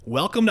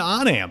Welcome to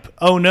OnAmp.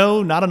 Oh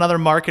no, not another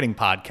marketing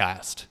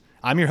podcast.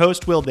 I'm your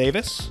host, Will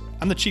Davis.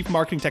 I'm the Chief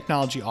Marketing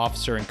Technology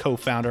Officer and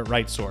co-founder at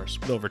RightSource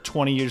with over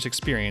 20 years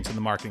experience in the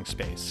marketing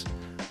space.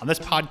 On this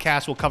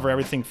podcast, we'll cover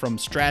everything from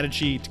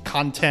strategy to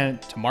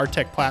content to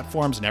MarTech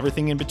platforms and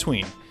everything in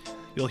between.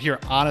 You'll hear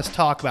honest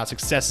talk about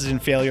successes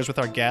and failures with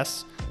our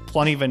guests,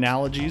 plenty of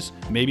analogies,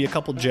 maybe a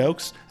couple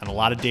jokes, and a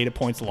lot of data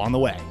points along the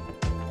way.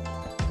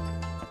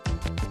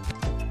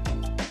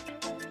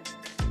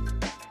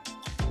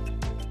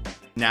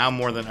 Now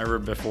more than ever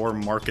before,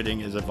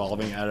 marketing is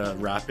evolving at a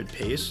rapid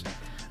pace.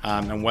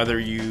 And whether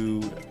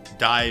you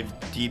dive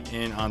deep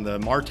in on the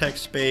MarTech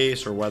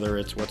space or whether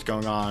it's what's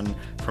going on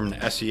from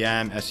an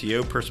SEM,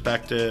 SEO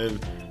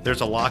perspective,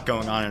 there's a lot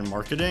going on in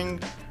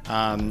marketing.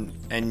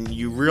 And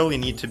you really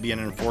need to be an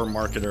informed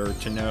marketer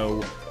to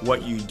know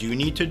what you do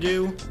need to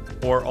do,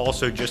 or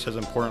also just as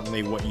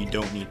importantly, what you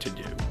don't need to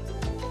do.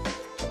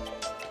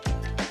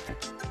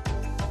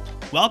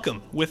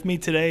 Welcome. With me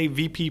today,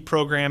 VP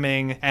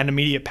Programming and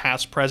immediate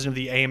past president of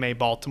the AMA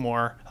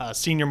Baltimore,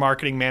 senior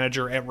marketing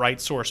manager at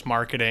RightSource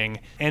Marketing,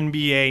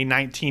 NBA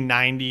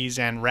 1990s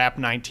and Rap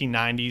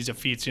 1990s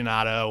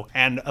aficionado,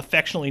 and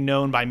affectionately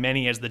known by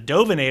many as the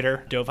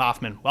Dovinator, Dov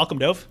Hoffman. Welcome,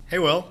 Dov. Hey,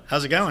 Will.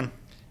 How's it going?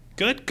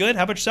 Good.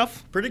 How about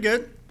yourself? Pretty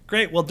good.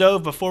 Great. Well,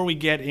 Dov, before we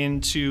get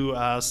into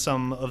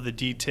some of the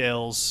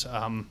details,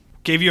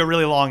 gave you a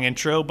really long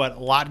intro, but a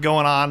lot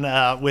going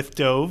on with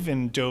Dov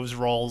and Dov's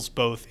roles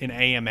both in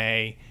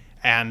AMA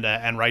and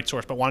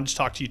RightSource. But wanted to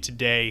talk to you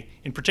today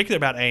in particular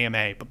about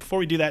AMA. But before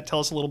we do that, tell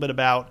us a little bit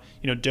about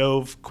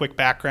Dov, quick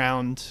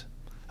background,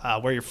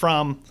 where you're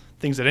from,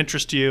 things that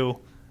interest you,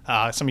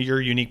 some of your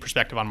unique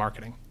perspective on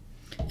marketing.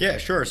 Yeah,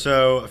 sure.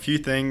 So a few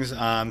things. So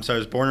I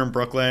was born in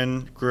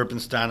Brooklyn, grew up in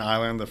Staten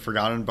Island, the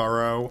forgotten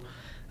borough.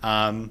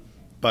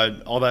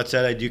 But all that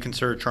said, I do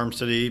consider Charm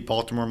City,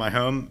 Baltimore, my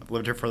home. I've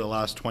lived here for the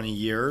last 20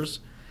 years.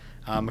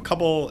 A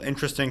couple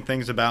interesting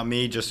things about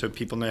me, just so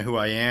people know who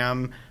I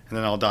am, and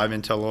then I'll dive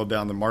into a little bit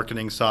on the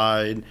marketing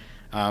side.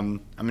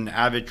 I'm an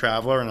avid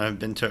traveler, and I've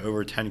been to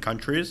over 10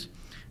 countries.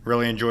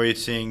 Really enjoy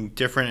seeing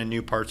different and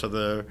new parts of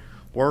the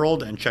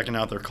world and checking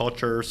out their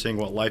culture, seeing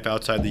what life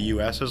outside the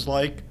U.S. is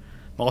like.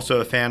 I'm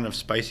also a fan of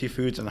spicy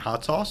foods and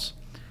hot sauce.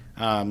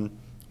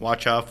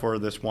 Watch out for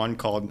this one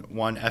called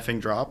One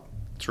Effing Drop.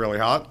 It's really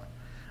hot.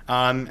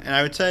 And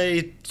I would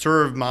say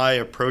sort of my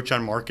approach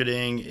on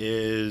marketing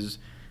is,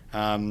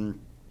 and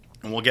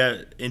we'll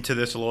get into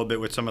this a little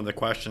bit with some of the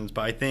questions,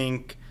 but I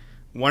think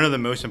one of the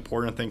most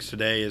important things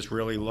today is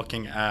really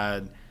looking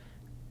at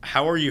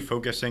how are you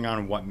focusing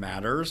on what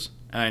matters.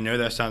 And I know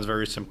that sounds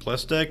very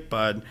simplistic,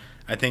 but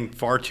I think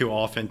far too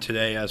often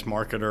today as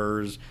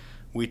marketers,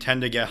 we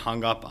tend to get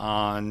hung up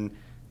on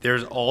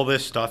there's all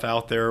this stuff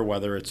out there,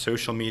 whether it's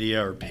social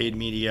media or paid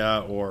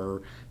media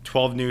or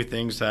 12 new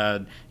things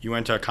that you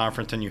went to a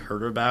conference and you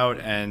heard about,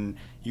 and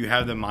you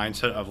have the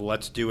mindset of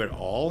let's do it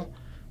all,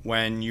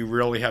 when you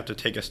really have to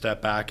take a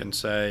step back and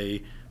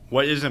say,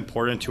 what is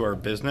important to our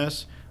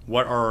business?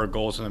 What are our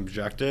goals and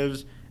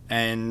objectives?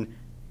 And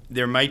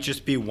there might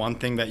just be one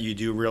thing that you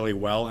do really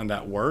well and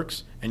that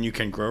works, and you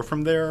can grow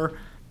from there.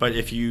 But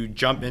if you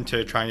jump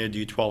into trying to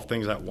do 12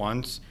 things at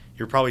once,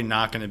 you're probably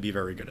not going to be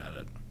very good at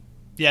it.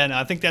 Yeah, no,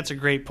 I think that's a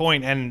great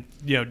point. And,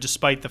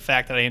 despite the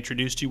fact that I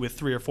introduced you with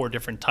 3 or 4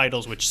 different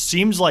titles, which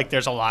seems like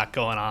there's a lot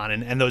going on,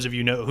 and those of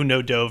you who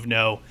know Dov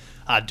know,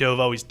 Dov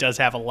always does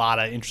have a lot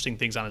of interesting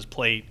things on his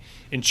plate.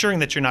 Ensuring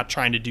that you're not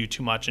trying to do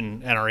too much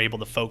and are able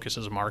to focus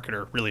as a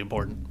marketer, really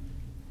important.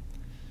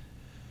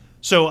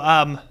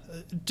 So,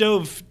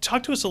 Dov,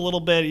 talk to us a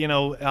little bit,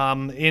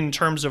 in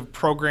terms of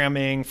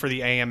programming for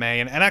the AMA.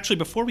 And actually,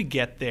 before we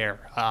get there,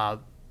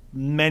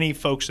 many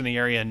folks in the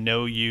area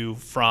know you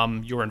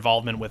from your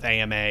involvement with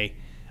AMA.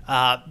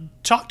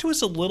 Talk to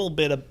us a little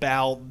bit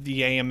about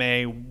the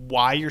AMA,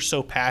 why you're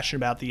so passionate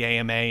about the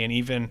AMA, and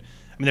even,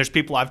 there's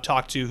people I've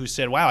talked to who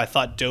said, wow, I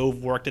thought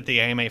Dov worked at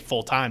the AMA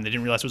full time. They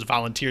didn't realize it was a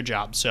volunteer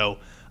job. So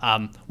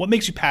what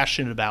makes you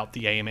passionate about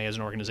the AMA as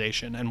an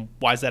organization, and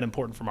why is that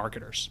important for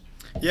marketers?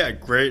 Yeah,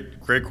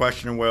 great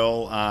question,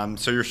 Will.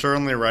 So you're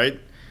certainly right.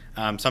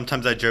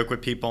 Sometimes I joke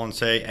with people and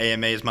say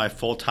AMA is my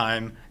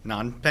full-time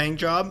non-paying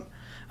job.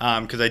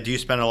 Because I do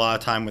spend a lot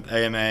of time with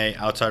AMA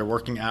outside of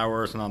working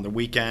hours and on the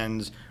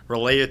weekends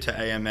related to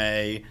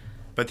AMA.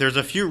 But there's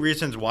a few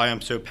reasons why I'm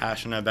so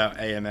passionate about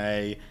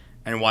AMA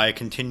and why I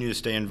continue to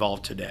stay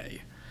involved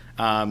today.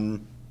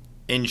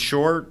 In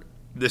short,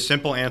 the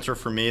simple answer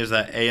for me is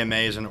that AMA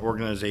is an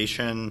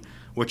organization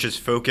which is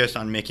focused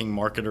on making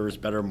marketers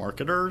better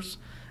marketers.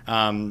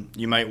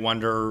 You might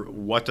wonder,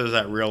 what does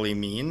that really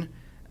mean?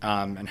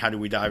 And how do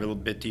we dive a little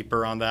bit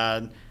deeper on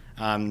that?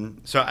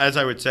 So as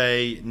I would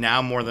say,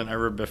 now more than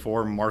ever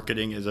before,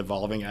 marketing is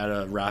evolving at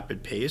a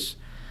rapid pace.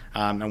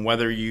 And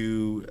whether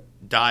you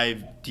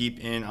dive deep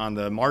in on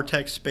the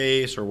MarTech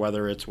space or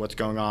whether it's what's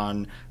going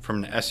on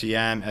from an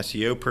SEM,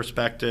 SEO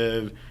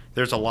perspective,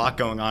 there's a lot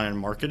going on in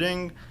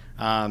marketing.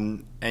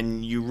 And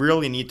you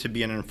really need to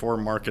be an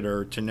informed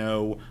marketer to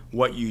know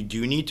what you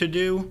do need to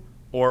do,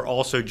 or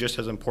also just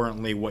as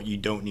importantly, what you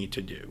don't need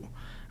to do.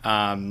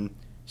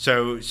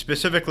 So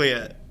specifically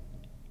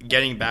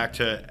getting back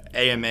to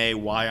AMA,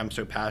 why I'm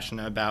so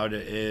passionate about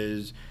it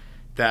is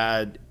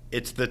that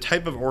it's the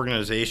type of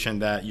organization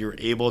that you're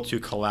able to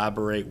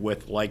collaborate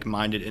with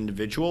like-minded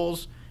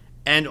individuals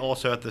and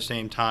also at the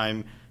same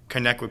time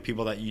connect with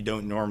people that you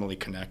don't normally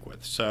connect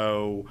with.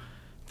 So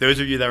those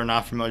of you that are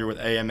not familiar with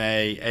AMA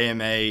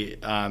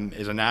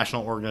is a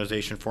national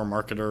organization for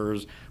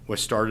marketers,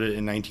 was started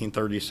in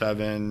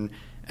 1937,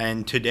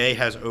 and today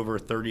has over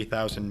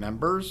 30,000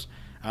 members.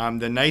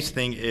 The nice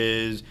thing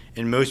is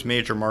in most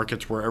major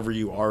markets, wherever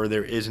you are,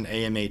 there is an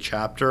AMA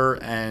chapter,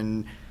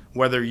 and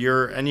whether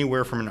you're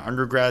anywhere from an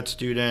undergrad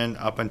student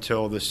up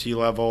until the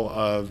C-level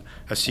of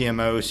a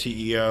CMO,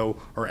 CEO,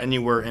 or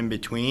anywhere in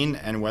between,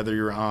 and whether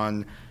you're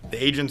on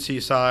the agency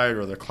side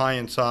or the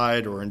client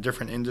side or in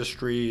different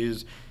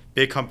industries,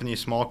 big companies,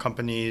 small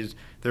companies,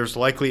 there's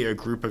likely a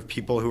group of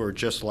people who are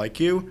just like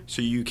you,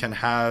 so you can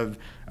have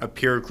a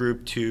peer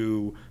group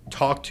to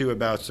talk to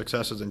about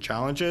successes and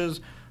challenges,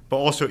 but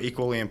also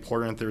equally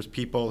important, there's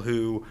people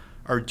who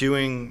are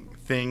doing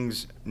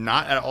things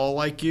not at all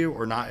like you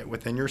or not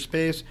within your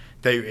space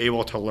that you're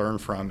able to learn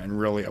from and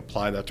really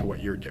apply that to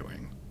what you're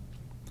doing.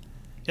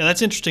 Yeah,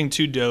 that's interesting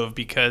too, Dove,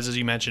 because as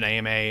you mentioned,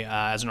 AMA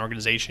as an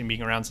organization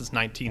being around since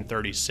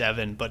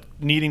 1937, but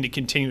needing to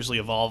continuously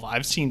evolve.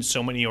 I've seen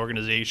so many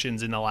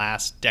organizations in the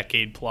last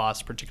decade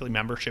plus, particularly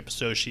membership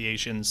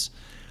associations,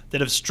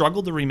 that have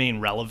struggled to remain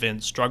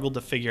relevant, struggled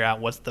to figure out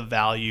what's the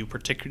value,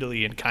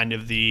 particularly in kind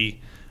of the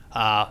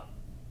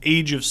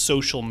age of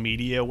social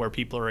media where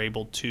people are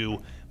able to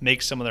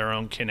make some of their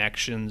own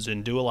connections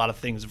and do a lot of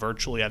things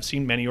virtually. I've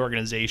seen many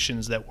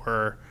organizations that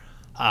were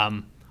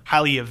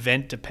highly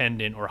event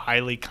dependent or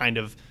highly kind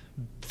of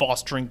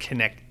fostering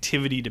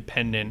connectivity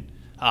dependent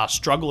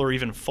struggle or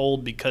even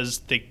fold because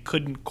they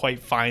couldn't quite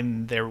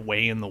find their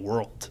way in the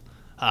world.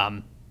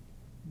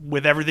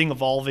 With everything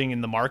evolving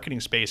in the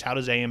marketing space, how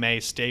does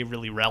AMA stay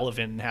really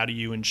relevant, and how do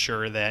you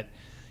ensure that,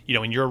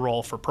 in your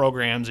role for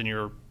programs and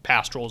your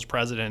past role as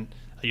president,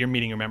 you're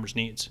meeting your members'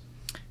 needs?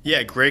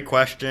 Yeah, great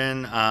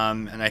question.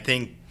 And I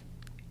think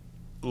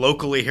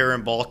locally here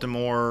in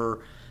Baltimore,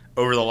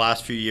 over the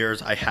last few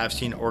years, I have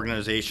seen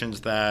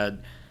organizations that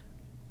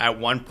at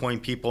one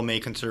point people may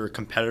consider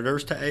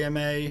competitors to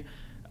AMA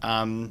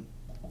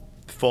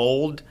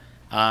fold.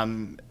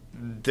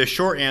 The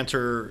short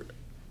answer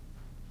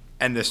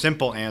and the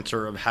simple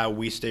answer of how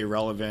we stay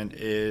relevant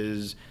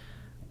is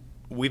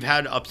we've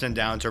had ups and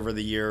downs over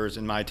the years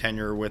in my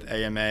tenure with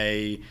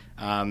AMA.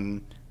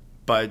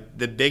 But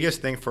the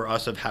biggest thing for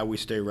us of how we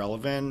stay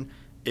relevant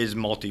is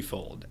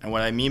multifold. And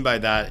what I mean by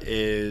that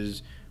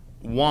is,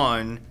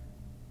 one,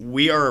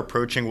 we are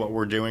approaching what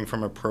we're doing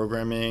from a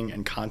programming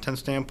and content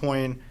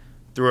standpoint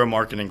through a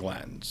marketing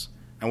lens.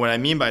 And what I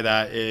mean by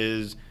that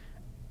is,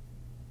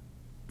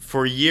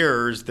 for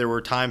years, there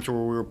were times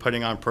where we were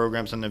putting on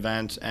programs and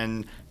events,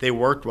 and they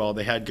worked well.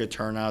 They had good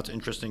turnouts,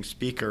 interesting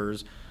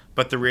speakers.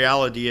 But the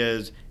reality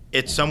is,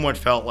 it somewhat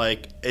felt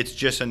like it's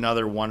just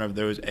another one of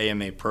those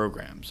AMA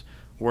programs.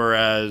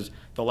 Whereas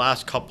the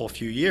last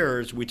few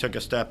years, we took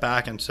a step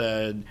back and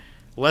said,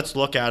 let's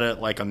look at it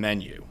like a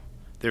menu.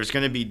 There's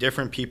going to be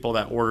different people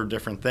that order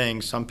different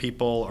things. Some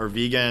people are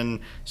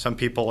vegan. Some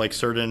people like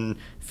certain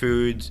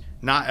foods.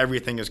 Not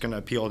everything is going to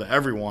appeal to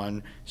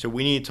everyone. So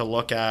we need to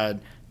look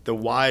at the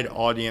wide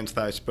audience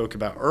that I spoke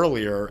about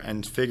earlier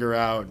and figure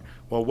out,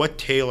 well, what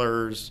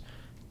tailors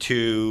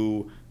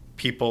to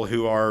people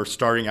who are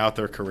starting out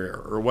their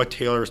career, or what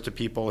tailors to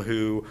people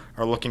who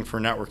are looking for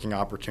networking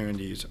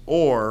opportunities.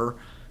 Or,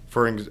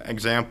 for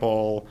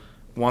example,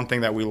 one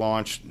thing that we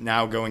launched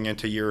now going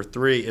into year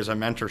 3 is a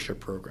mentorship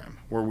program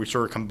where we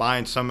sort of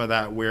combine some of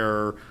that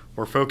where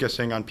we're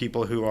focusing on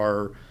people who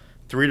are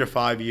 3 to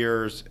 5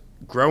 years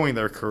growing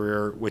their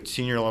career with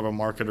senior level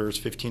marketers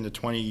 15 to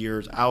 20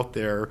 years out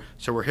there.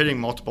 So we're hitting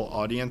multiple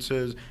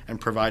audiences and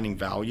providing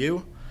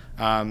value.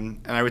 And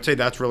I would say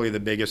that's really the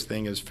biggest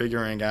thing, is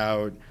figuring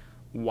out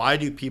why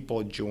do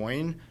people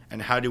join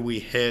and how do we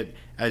hit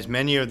as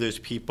many of those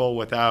people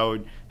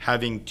without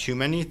having too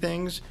many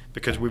things,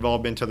 because we've all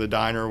been to the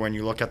diner when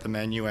you look at the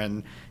menu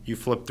and you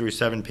flip through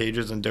 7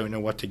 pages and don't know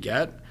what to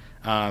get,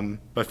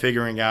 but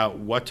figuring out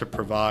what to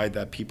provide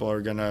that people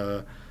are going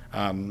to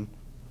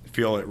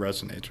feel it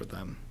resonates with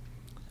them.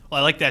 Well,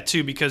 I like that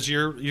too, because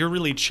you're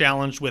really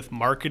challenged with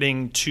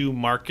marketing to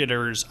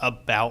marketers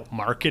about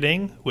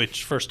marketing,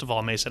 which first of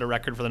all may set a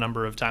record for the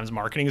number of times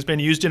marketing has been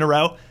used in a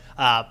row.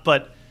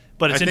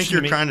 But it's I think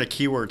you're trying to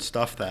keyword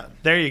stuff that.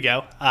 There you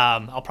go.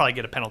 I'll probably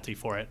get a penalty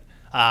for it.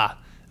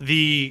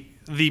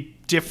 The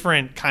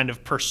different kind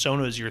of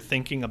personas you're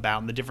thinking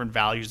about and the different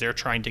values they're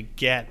trying to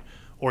get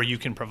or you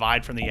can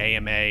provide from the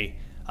AMA,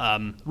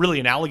 really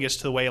analogous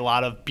to the way a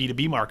lot of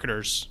B2B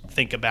marketers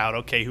think about,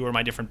 okay, who are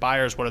my different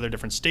buyers? What are their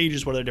different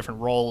stages? What are their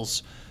different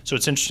roles? So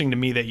it's interesting to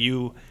me that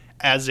you,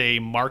 as a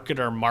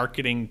marketer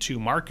marketing to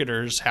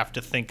marketers, have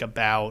to think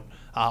about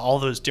all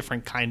those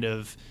different kind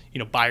of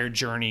buyer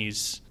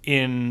journeys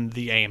in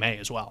the AMA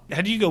as well.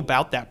 How do you go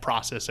about that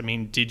process? I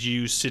mean, did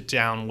you sit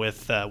down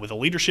with a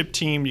leadership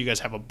team? Do you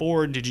guys have a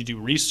board? Did you do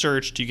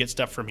research? Do you get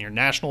stuff from your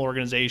national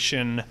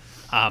organization?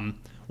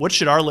 What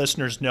should our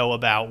listeners know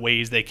about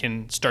ways they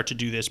can start to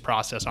do this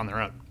process on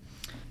their own?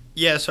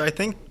 Yeah, so I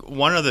think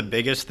one of the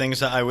biggest things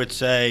that I would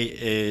say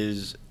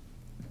is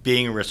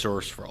being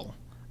resourceful.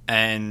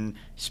 And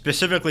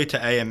specifically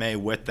to AMA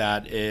with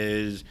that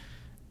is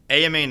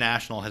AMA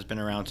National has been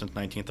around since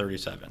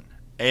 1937.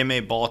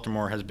 AMA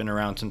Baltimore has been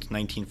around since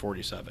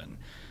 1947.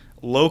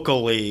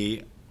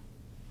 Locally,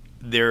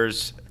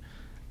 there's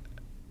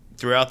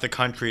throughout the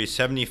country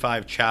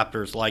 75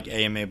 chapters like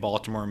AMA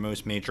Baltimore in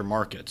most major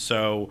markets.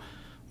 So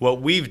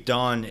what we've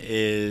done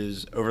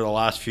is over the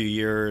last few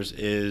years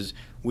is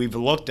we've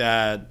looked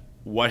at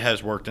what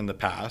has worked in the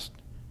past.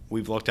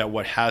 We've looked at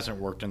what hasn't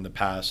worked in the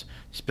past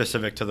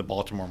specific to the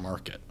Baltimore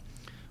market.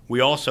 We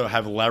also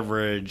have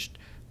leveraged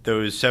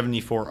those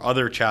 74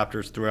 other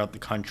chapters throughout the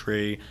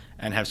country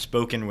and have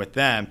spoken with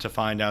them to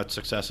find out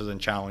successes and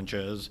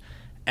challenges,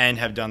 and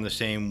have done the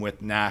same with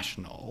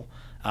national.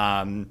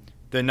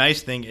 The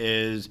nice thing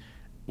is,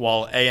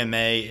 while AMA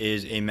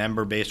is a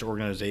member-based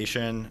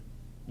organization,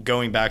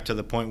 going back to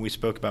the point we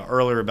spoke about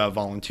earlier about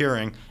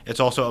volunteering, it's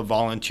also a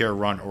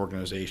volunteer-run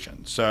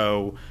organization.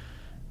 So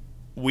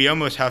we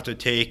almost have to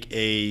take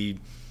a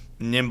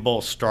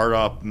nimble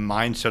startup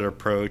mindset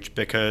approach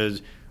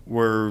because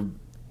we're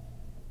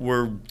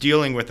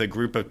dealing with a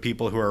group of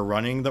people who are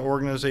running the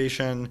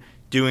organization,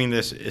 doing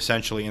this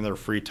essentially in their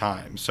free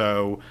time.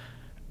 So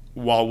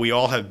while we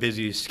all have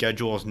busy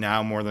schedules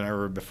now more than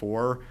ever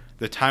before,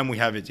 the time we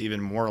have is even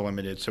more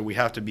limited. So we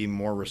have to be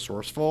more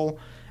resourceful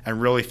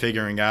and really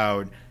figuring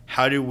out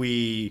how do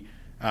we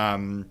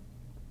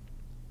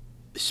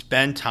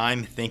spend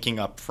time thinking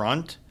up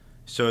front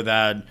so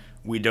that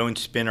we don't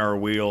spin our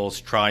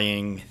wheels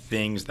trying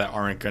things that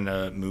aren't going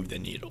to move the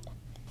needle.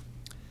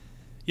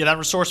 Yeah, that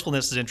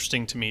resourcefulness is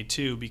interesting to me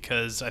too,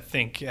 because I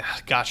think,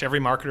 gosh, every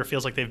marketer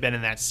feels like they've been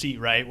in that seat,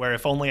 right? Where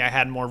if only I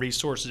had more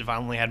resources, if I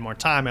only had more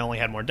time, I only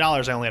had more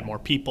dollars, I only had more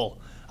people.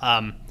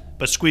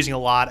 But squeezing a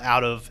lot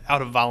out of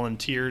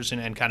volunteers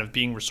and kind of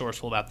being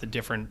resourceful about the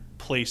different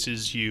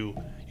places you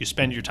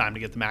spend your time to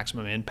get the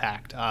maximum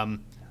impact. I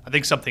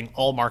think something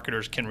all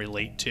marketers can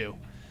relate to.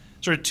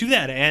 Sort of to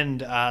that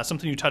end,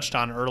 something you touched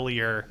on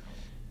earlier,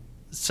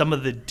 some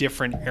of the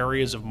different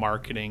areas of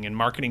marketing and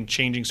marketing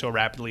changing so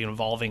rapidly and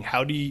evolving.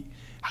 How do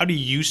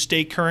you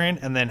stay current,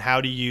 and then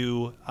how do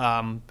you,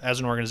 as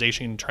an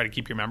organization, try to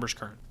keep your members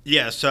current?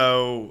 Yeah,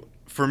 so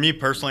for me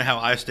personally, how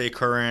I stay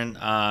current,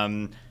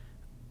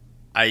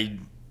 I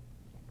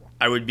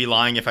would be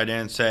lying if I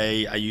didn't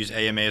say I use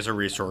AMA as a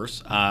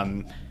resource.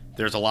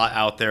 There's a lot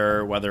out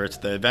there, whether it's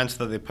the events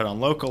that they put on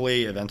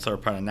locally, events that are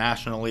put on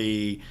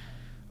nationally,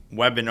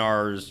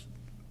 webinars,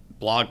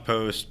 blog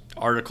posts,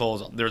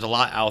 articles. There's a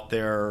lot out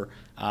there.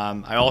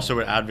 I also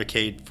would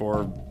advocate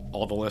for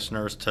all the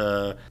listeners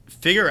to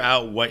figure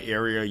out what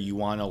area you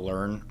want to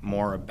learn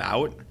more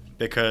about,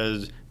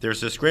 because there's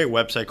this great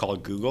website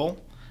called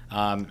Google.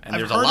 And I've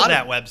there's heard a lot of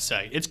that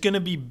website. It's going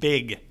to be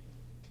big.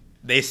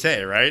 They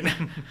say, right?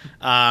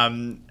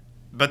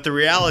 But the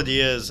reality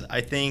is,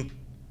 I think,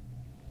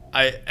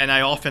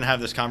 I often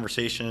have this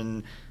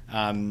conversation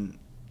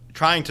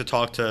trying to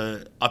talk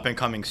to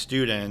up-and-coming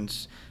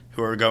students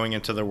who are going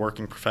into the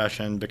working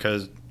profession,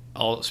 because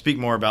I'll speak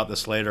more about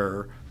this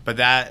later. But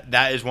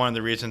that is one of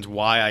the reasons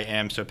why I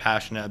am so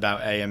passionate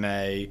about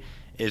AMA,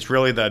 is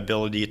really the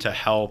ability to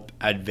help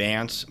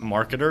advance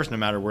marketers no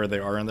matter where they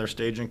are in their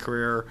stage in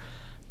career.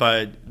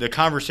 But the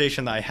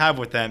conversation that I have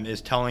with them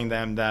is telling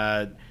them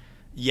that,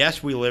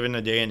 yes, we live in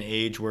a day and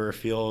age where it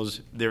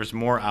feels there's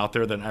more out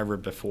there than ever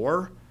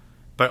before,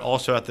 but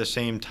also at the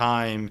same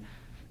time,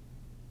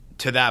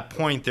 to that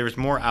point, there's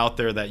more out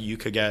there that you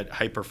could get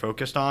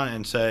hyper-focused on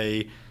and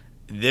say,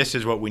 this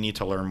is what we need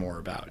to learn more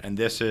about, and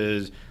this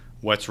is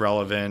what's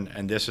relevant,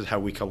 and this is how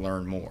we can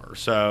learn more.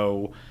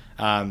 So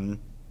to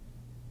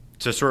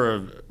sort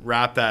of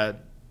wrap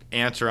that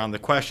answer on the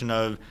question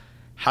of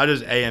how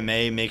does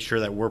AMA make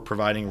sure that we're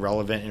providing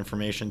relevant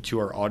information to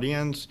our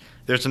audience,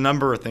 there's a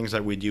number of things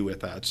that we do with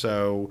that.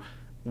 So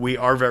we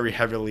are very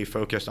heavily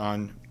focused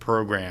on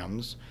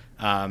programs.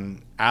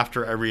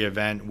 After every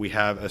event, we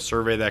have a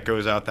survey that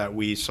goes out that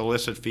we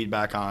solicit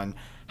feedback on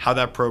how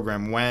that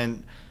program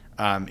went,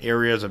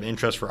 areas of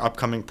interest for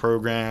upcoming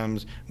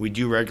programs. We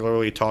do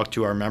regularly talk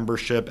to our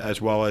membership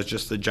as well as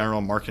just the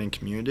general marketing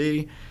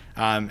community,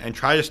 and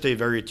try to stay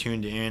very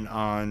tuned in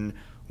on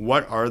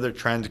what are the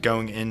trends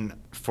going in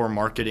for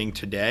marketing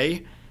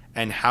today,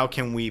 and how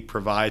can we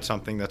provide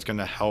something that's going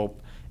to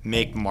help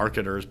make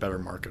marketers better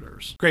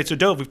marketers. Great. So,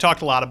 Dove, we've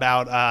talked a lot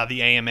about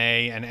the AMA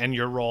and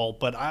your role,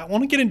 but I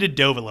want to get into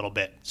Dove a little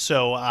bit.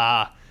 So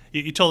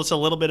you told us a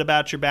little bit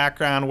about your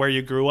background, where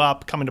you grew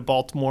up, coming to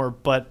Baltimore,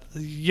 but,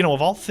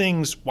 of all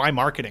things, why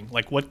marketing?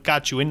 Like, what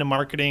got you into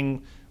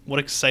marketing? What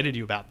excited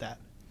you about that?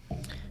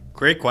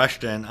 Great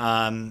question.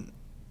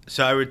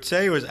 So I would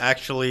say it was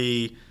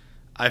actually,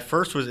 I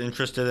first was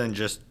interested in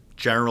just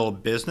general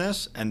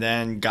business and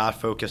then got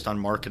focused on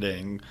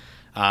marketing.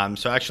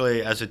 So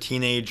actually, as a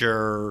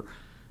teenager,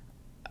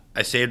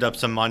 I saved up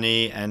some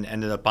money and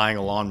ended up buying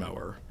a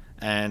lawnmower.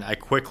 And I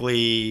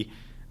quickly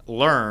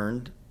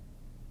learned,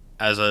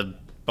 as a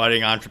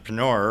budding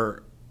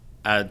entrepreneur,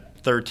 at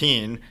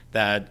 13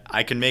 that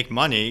I can make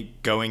money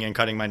going and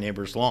cutting my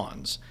neighbors'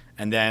 lawns.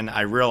 And then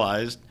I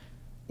realized,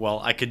 well,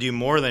 I could do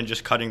more than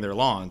just cutting their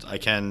lawns. I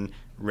can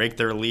rake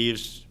their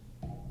leaves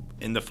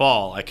in the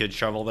fall. I could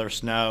shovel their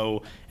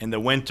snow in the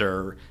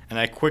winter. And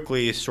I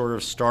quickly sort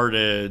of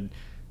started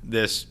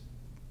this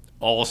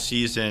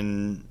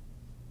all-season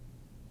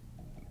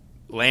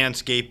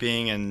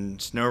landscaping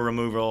and snow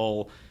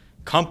removal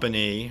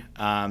company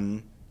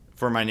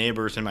for my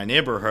neighbors in my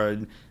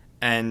neighborhood.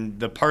 And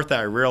the part that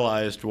I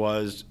realized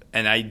was,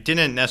 and I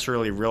didn't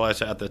necessarily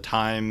realize it at the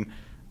time,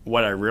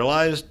 what I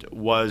realized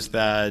was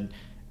that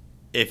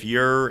if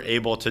you're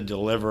able to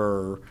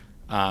deliver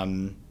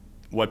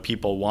what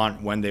people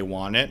want when they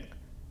want it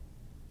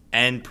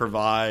and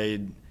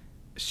provide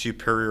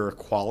superior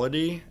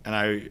quality,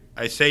 and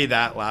I say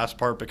that last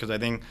part because I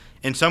think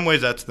in some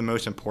ways that's the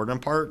most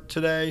important part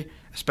today,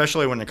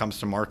 especially when it comes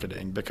to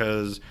marketing,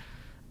 because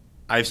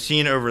I've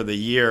seen over the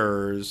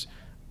years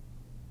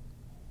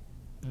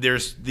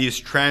there's these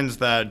trends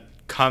that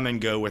come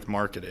and go with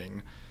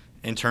marketing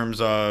in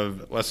terms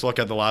of, let's look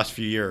at the last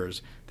few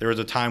years. There was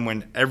a time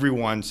when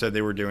everyone said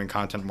they were doing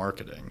content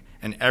marketing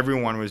and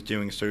everyone was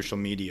doing social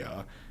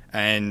media.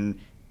 And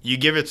you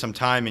give it some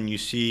time and you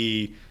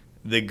see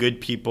the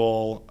good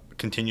people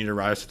continue to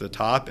rise to the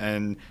top,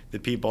 and the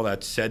people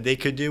that said they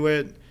could do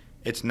it,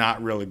 it's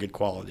not really good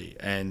quality.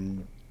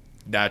 And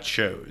that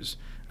shows.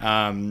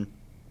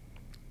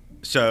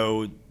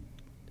 So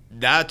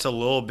that's a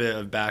little bit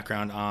of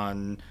background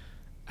on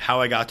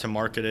how I got to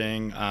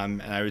marketing.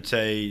 And I would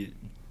say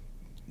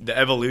the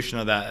evolution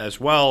of that as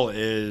well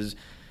is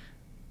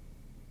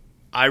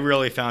I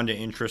really found it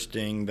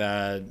interesting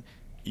that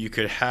you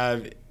could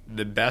have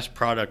the best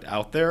product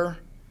out there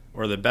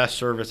or the best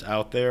service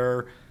out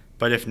there,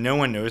 but if no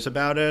one knows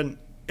about it,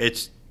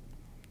 it's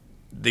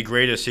the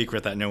greatest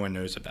secret that no one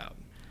knows about.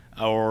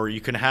 Or you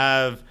can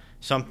have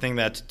something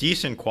that's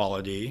decent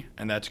quality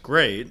and that's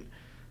great,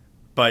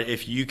 but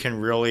if you can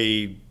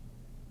really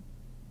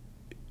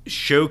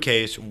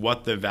showcase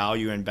what the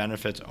value and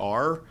benefits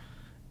are,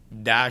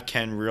 that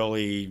can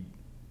really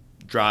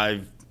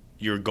drive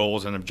your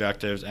goals and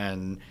objectives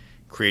and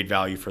create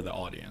value for the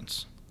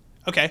audience.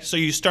 Okay, so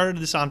you started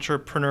this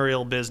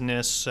entrepreneurial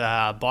business,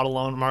 bought a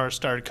lawnmower,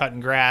 started cutting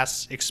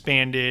grass,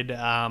 expanded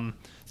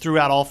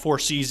throughout all 4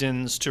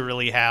 seasons to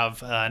really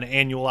have an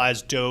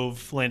annualized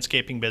Dove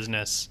landscaping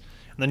business.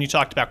 And then you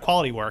talked about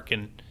quality work.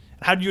 And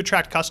how did you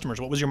attract customers?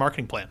 What was your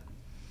marketing plan?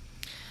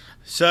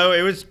 So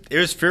it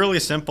was fairly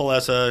simple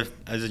as a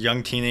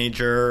young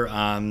teenager.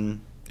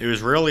 It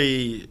was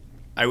really,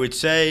 I would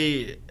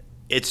say,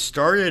 it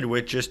started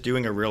with just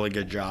doing a really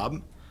good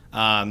job.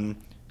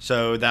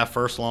 So that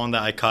first lawn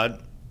that I cut,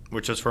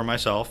 which was for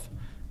myself,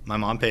 my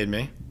mom paid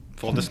me,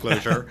 full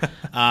disclosure.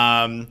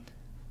 But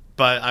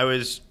I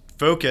was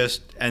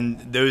focused, and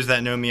those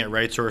that know me at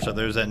RightSource or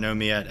those that know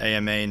me at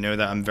AMA know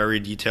that I'm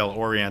very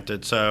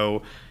detail-oriented.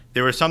 So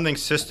there was something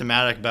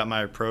systematic about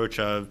my approach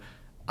of,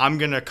 I'm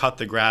going to cut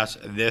the grass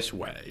this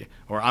way,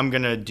 or I'm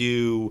going to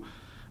do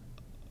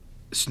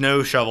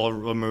snow shovel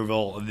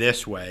removal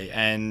this way.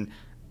 And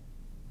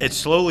it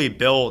slowly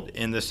built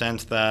in the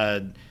sense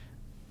that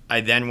I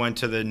then went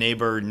to the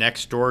neighbor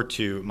next door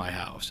to my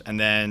house, and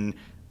then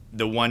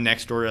the one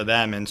next door to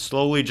them, and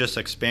slowly just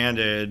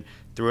expanded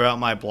throughout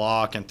my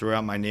block and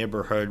throughout my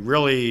neighborhood.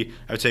 Really,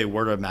 I would say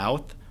word of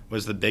mouth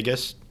was the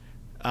biggest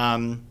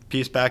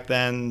piece back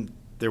then.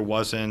 There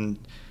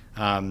wasn't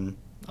a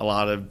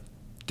lot of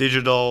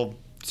digital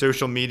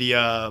social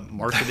media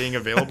marketing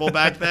available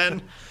back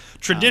then.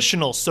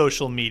 Traditional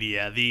social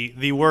media,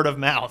 the word of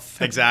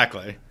mouth.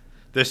 Exactly.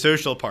 The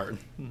social part.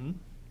 Mm-hmm.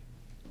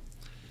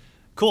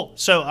 Cool.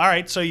 So, all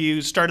right. So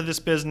you started this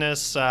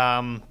business,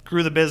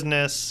 grew the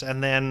business,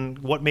 and then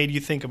what made you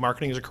think of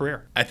marketing as a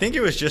career? I think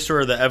it was just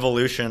sort of the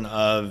evolution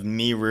of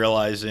me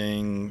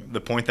realizing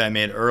the point that I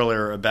made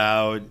earlier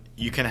about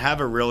you can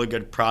have a really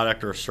good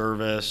product or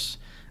service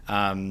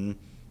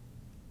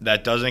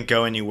that doesn't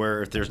go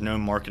anywhere if there's no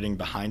marketing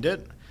behind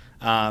it,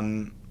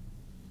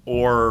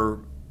 or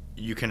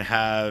you can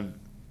have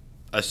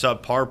a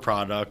subpar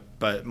product,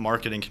 but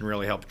marketing can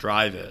really help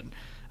drive it.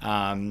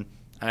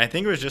 And I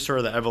think it was just sort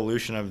of the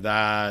evolution of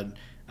that.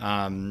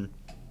 And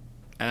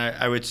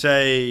I would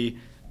say,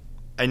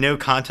 I know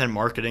content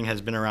marketing has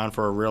been around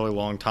for a really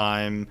long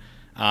time,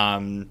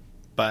 but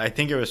I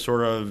think it was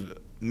sort of,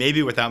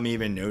 maybe without me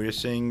even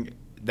noticing,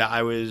 that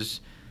I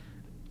was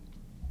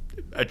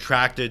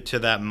attracted to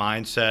that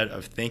mindset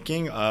of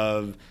thinking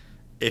of,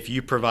 if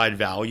you provide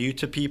value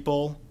to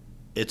people,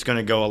 it's going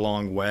to go a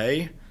long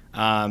way.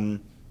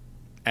 And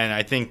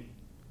I think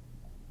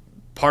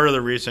part of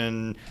the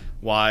reason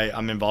why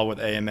I'm involved with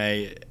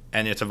AMA,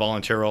 and it's a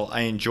volunteer role,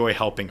 I enjoy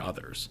helping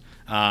others.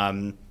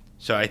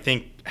 So I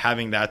think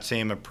having that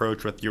same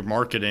approach with your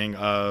marketing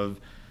of,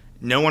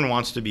 no one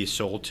wants to be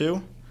sold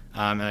to.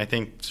 And I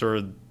think sort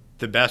of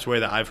the best way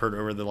that I've heard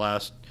over the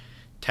last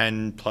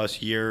 10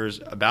 plus years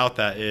about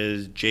that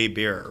is Jay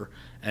Beer.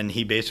 And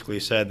he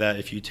basically said that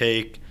if you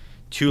take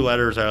 2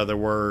 letters out of the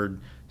word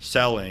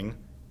selling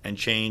and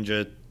change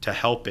it to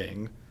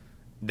helping,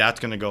 that's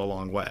going to go a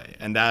long way.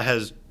 And that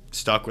has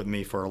stuck with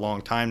me for a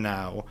long time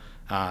now.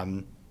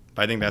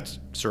 But I think that's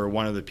sort of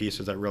one of the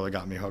pieces that really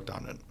got me hooked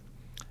on it.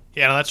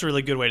 Yeah, no, that's a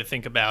really good way to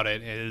think about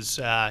it is,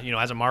 as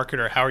a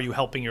marketer, how are you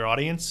helping your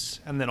audience?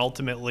 And then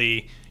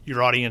ultimately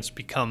your audience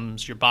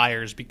becomes your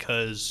buyers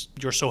because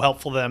you're so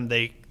helpful to them,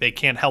 they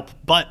can't help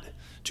but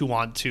to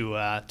want to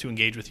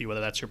engage with you,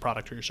 whether that's your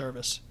product or your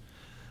service.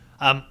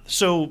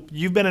 So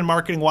you've been in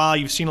marketing a while.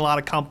 You've seen a lot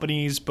of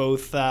companies,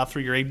 both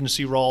through your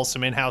agency roles,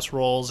 some in-house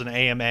roles, and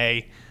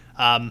AMA.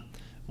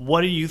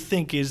 What do you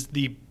think is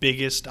the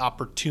biggest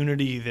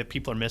opportunity that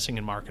people are missing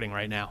in marketing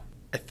right now?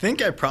 I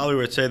think I probably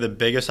would say the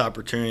biggest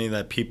opportunity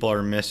that people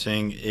are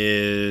missing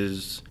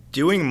is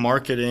doing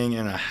marketing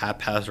in a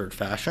haphazard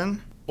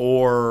fashion,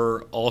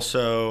 or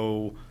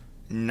also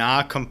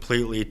not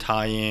completely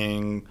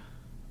tying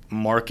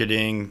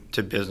marketing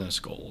to business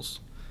goals.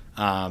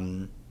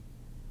 And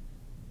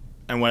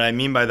what I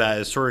mean by that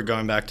is sort of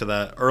going back to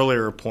that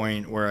earlier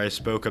point where I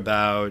spoke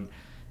about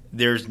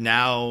there's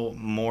now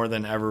more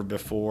than ever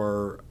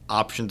before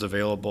options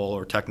available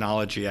or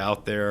technology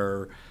out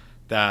there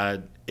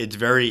that it's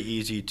very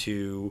easy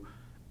to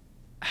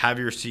have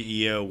your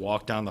CEO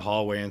walk down the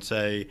hallway and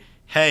say,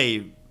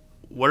 hey,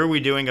 what are we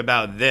doing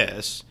about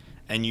this?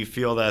 And you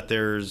feel that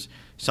there's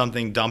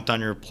something dumped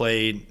on your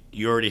plate.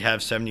 You already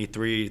have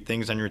 73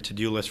 things on your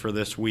to-do list for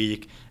this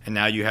week, and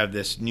now you have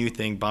this new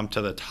thing bumped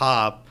to the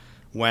top.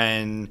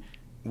 When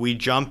we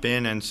jump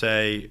in and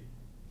say,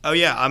 oh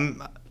yeah,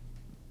 I'm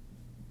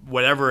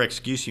whatever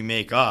excuse you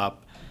make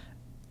up,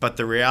 but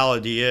the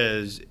reality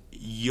is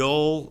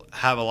you'll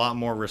have a lot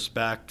more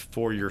respect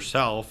for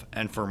yourself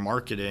and for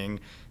marketing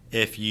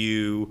if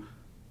you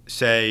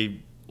say,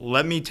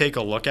 let me take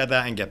a look at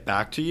that and get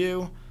back to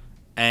you.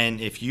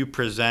 And if you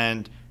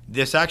present,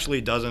 this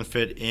actually doesn't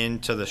fit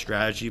into the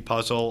strategy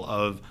puzzle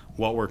of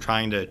what we're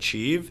trying to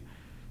achieve,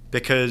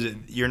 because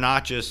you're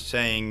not just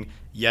saying,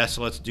 yes,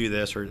 let's do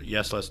this, or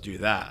yes, let's do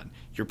that.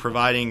 You're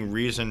providing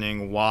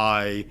reasoning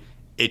why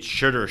it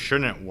should or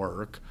shouldn't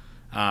work,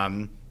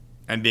 and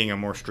being a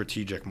more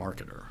strategic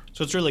marketer.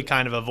 So it's really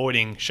kind of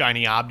avoiding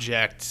shiny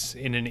objects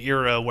in an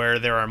era where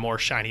there are more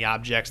shiny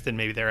objects than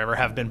maybe there ever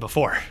have been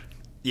before.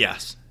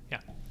 Yes. Yeah.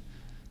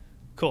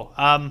 Cool.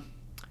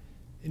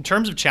 In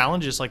terms of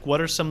challenges, like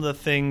what are some of the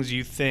things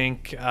you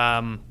think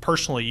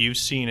personally you've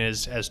seen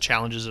as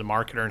challenges as a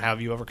marketer, and how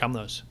have you overcome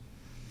those?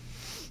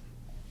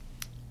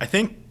 I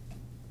think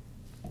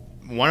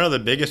one of the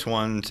biggest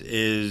ones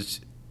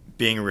is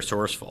being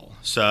resourceful.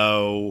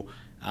 So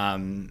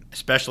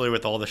especially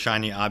with all the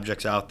shiny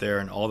objects out there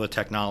and all the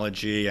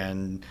technology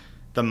and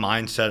the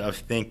mindset of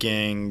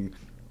thinking,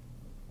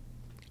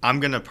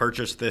 I'm going to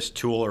purchase this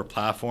tool or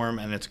platform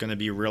and it's going to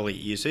be really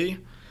easy.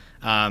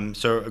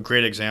 So a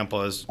great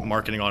example is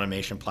marketing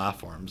automation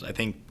platforms. I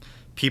think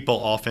people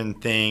often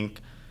think,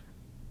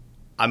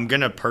 I'm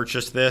going to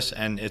purchase this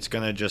and it's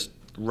going to just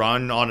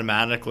run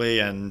automatically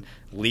and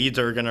leads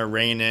are going to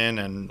rain in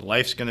and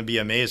life's going to be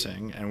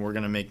amazing and we're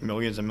going to make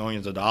millions and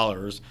millions of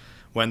dollars,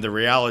 when the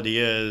reality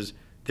is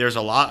there's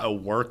a lot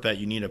of work that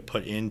you need to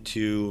put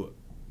into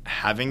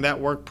having that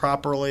work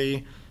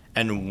properly.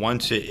 And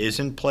once it is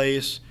in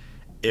place,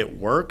 it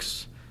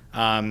works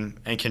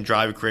and can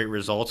drive great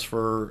results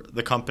for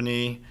the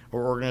company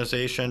or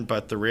organization.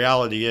 But the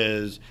reality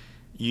is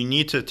you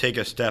need to take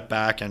a step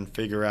back and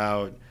figure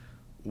out,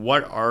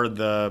 what are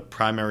the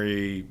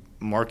primary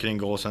marketing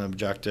goals and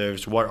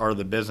objectives? What are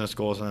the business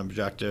goals and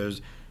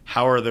objectives?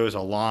 How are those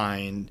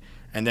aligned?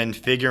 And then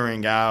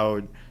figuring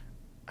out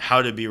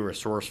how to be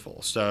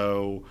resourceful.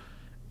 So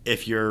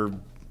if you're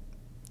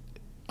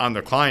on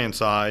the client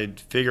side,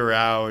 figure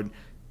out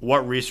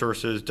what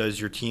resources does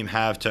your team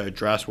have to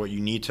address what you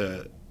need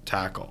to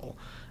tackle.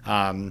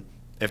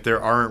 If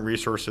there aren't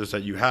resources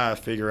that you have,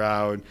 figure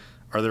out,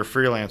 are there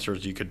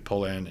freelancers you could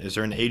pull in? Is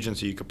there an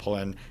agency you could pull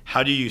in?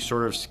 How do you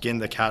sort of skin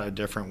the cat a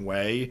different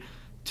way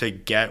to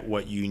get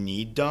what you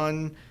need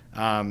done?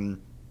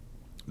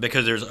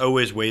 Because there's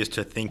always ways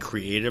to think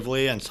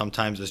creatively, and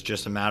sometimes it's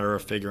just a matter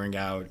of figuring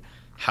out,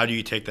 how do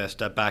you take that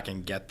step back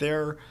and get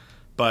there?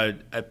 But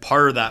a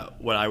part of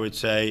that, what I would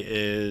say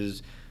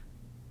is,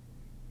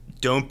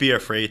 don't be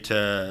afraid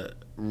to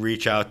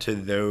reach out to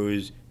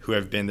those who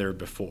have been there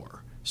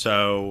before.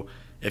 So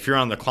if you're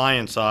on the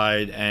client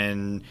side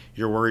and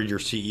you're worried your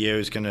CEO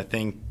is going to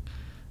think,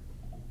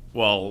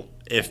 well,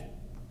 if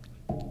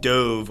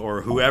Dove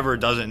or whoever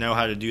doesn't know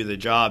how to do the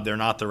job, they're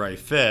not the right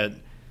fit,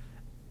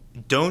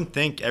 don't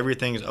think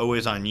everything's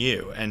always on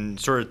you. And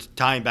sort of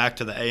tying back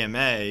to the AMA,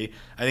 I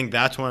think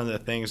that's one of the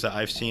things that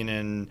I've seen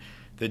in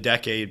the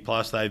decade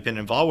plus that I've been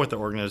involved with the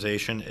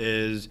organization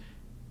is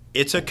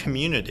it's a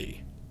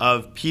community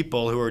of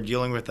people who are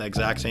dealing with the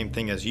exact same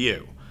thing as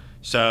you.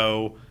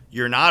 So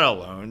you're not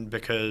alone,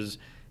 because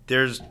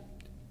there's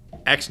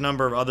X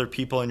number of other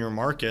people in your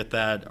market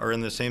that are in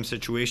the same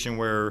situation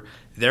where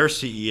their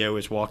CEO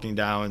is walking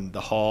down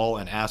the hall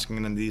and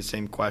asking them these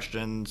same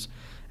questions.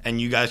 And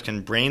you guys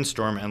can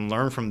brainstorm and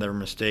learn from their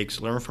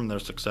mistakes, learn from their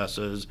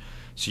successes,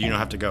 so you don't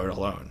have to go it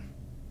alone.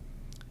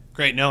 Great.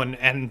 Great. No,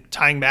 and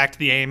tying back to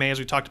the AMA as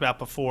we talked about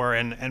before,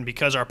 and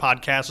because our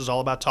podcast is all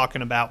about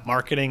talking about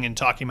marketing and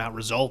talking about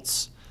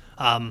results,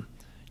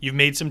 you've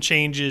made some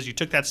changes. You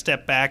took that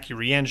step back. You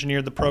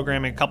re-engineered the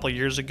programming a couple of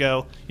years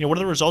ago. What are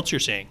the results you're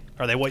seeing?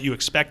 Are they what you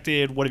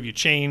expected? What have you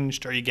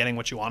changed? Are you getting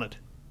what you wanted?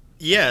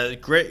 Yeah,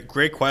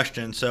 great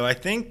question. So I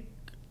think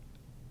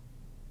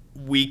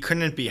we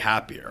couldn't be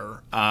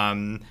happier.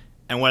 And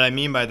what I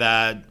mean by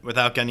that,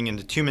 without getting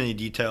into too many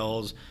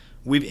details,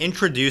 we've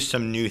introduced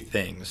some new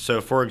things.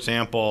 So, for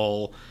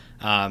example,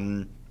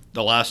 the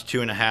last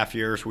 2.5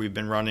 years, we've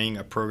been running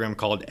a program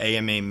called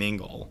AMA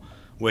Mingle,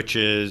 which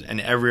is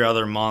an every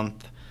other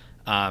month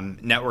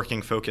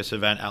networking focus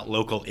event at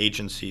local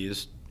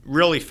agencies,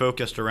 really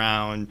focused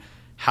around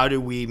how do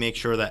we make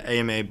sure that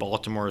AMA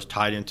Baltimore is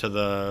tied into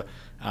the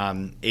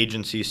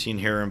agency scene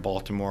here in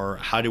Baltimore?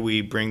 How do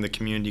we bring the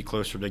community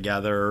closer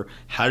together?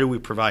 How do we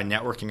provide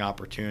networking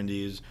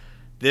opportunities?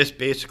 This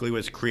basically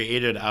was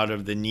created out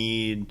of the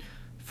need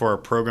for a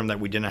program that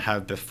we didn't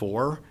have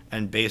before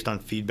and based on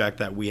feedback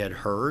that we had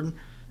heard.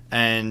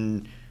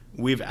 And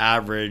we've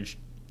averaged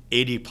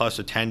 80 plus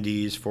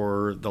attendees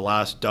for the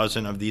last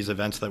dozen of these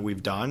events that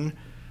we've done,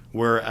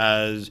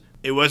 whereas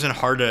it wasn't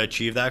hard to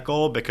achieve that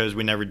goal because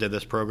we never did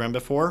this program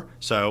before.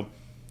 So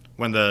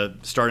when the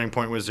starting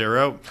point was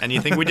 0,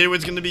 anything we did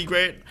was going to be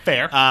great.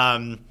 Fair.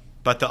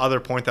 But the other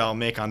point that I'll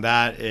make on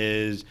that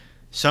is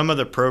some of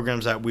the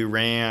programs that we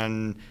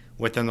ran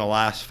within the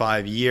last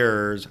 5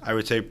 years, I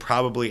would say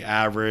probably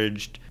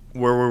averaged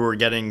where we were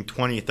getting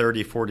 20,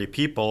 30, 40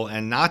 people.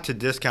 And not to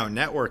discount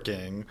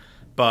networking,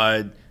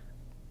 but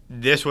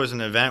this was an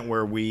event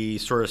where we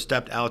sort of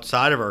stepped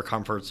outside of our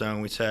comfort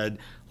zone. We said,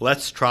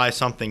 let's try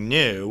something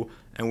new.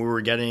 And we were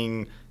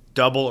getting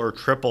double or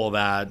triple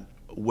that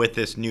with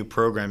this new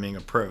programming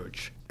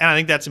approach. And I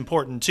think that's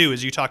important too,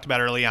 as you talked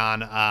about early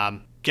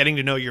on, getting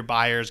to know your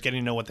buyers, getting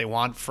to know what they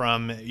want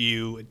from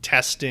you,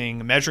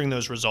 testing, measuring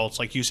those results,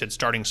 like you said,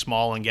 starting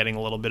small and getting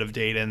a little bit of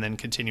data and then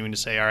continuing to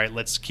say, all right,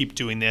 let's keep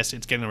doing this.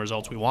 It's getting the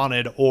results we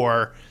wanted,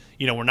 or,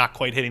 we're not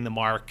quite hitting the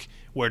mark.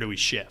 Where do we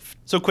shift?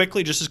 So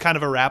quickly, just as kind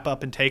of a wrap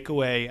up and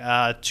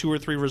takeaway, 2 or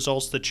 3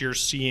 results that you're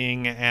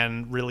seeing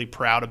and really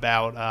proud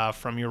about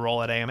from your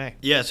role at AMA.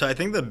 Yeah, so I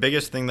think the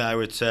biggest thing that I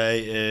would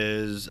say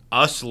is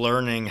us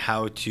learning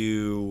how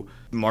to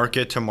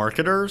market to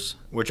marketers,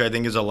 which I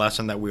think is a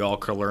lesson that we all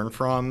could learn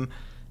from.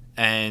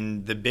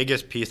 And the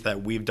biggest piece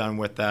that we've done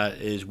with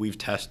that is we've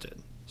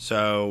tested.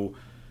 So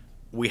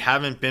we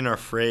haven't been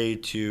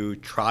afraid to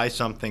try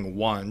something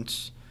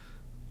once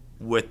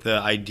with the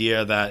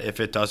idea that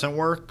if it doesn't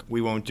work, we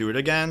won't do it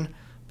again.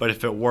 But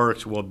if it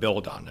works, we'll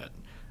build on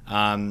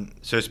it.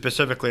 So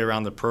specifically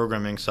around the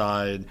programming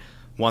side,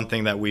 one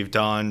thing that we've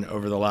done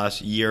over the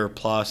last year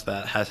plus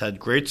that has had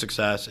great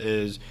success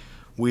is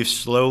we've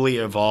slowly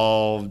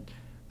evolved,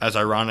 as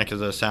ironic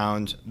as it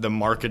sounds, the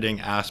marketing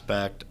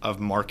aspect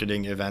of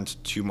marketing events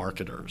to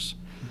marketers.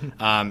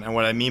 And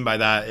what I mean by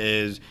that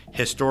is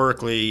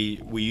historically,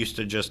 we used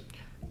to just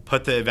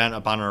put the event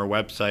up on our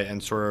website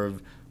and sort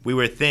of we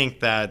would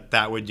think that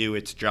that would do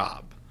its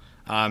job.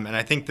 And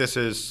I think this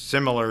is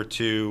similar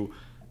to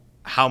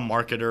how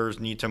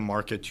marketers need to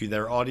market to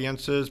their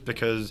audiences,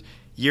 because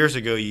years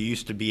ago you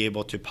used to be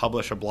able to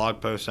publish a blog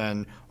post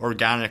and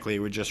organically it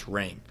would just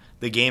ring.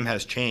 The game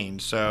has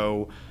changed.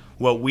 So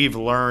what we've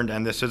learned,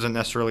 and this isn't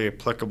necessarily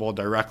applicable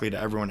directly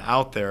to everyone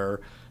out there,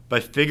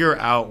 but figure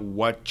out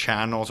what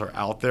channels are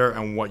out there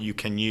and what you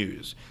can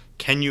use.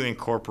 Can you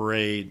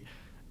incorporate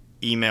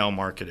email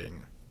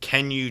marketing?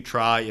 Can you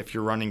try, if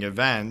you're running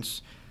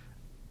events,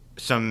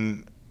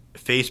 some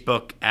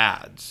Facebook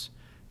ads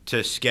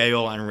to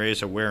scale and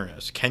raise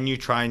awareness? Can you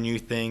try new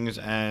things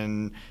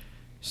and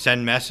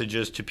send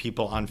messages to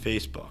people on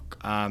Facebook?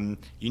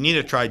 You need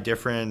to try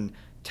different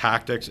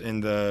tactics in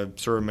the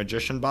sort of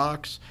magician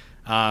box.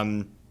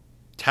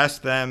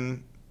 Test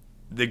them.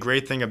 The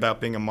great thing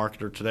about being a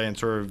marketer today, and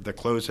sort of the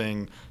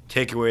closing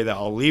takeaway that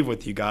I'll leave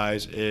with you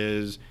guys,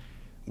 is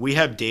we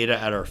have data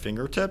at our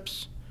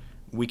fingertips.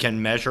 We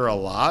can measure a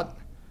lot,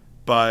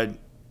 but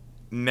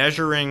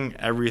measuring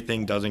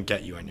everything doesn't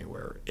get you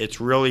anywhere.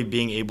 It's really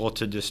being able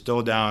to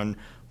distill down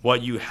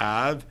what you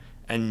have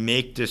and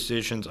make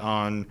decisions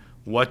on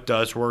what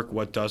does work,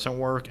 what doesn't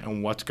work,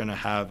 and what's going to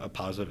have a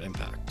positive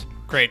impact.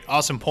 Great.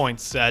 Awesome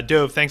points.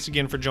 Dove, thanks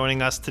again for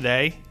joining us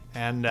today,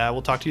 and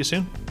we'll talk to you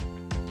soon.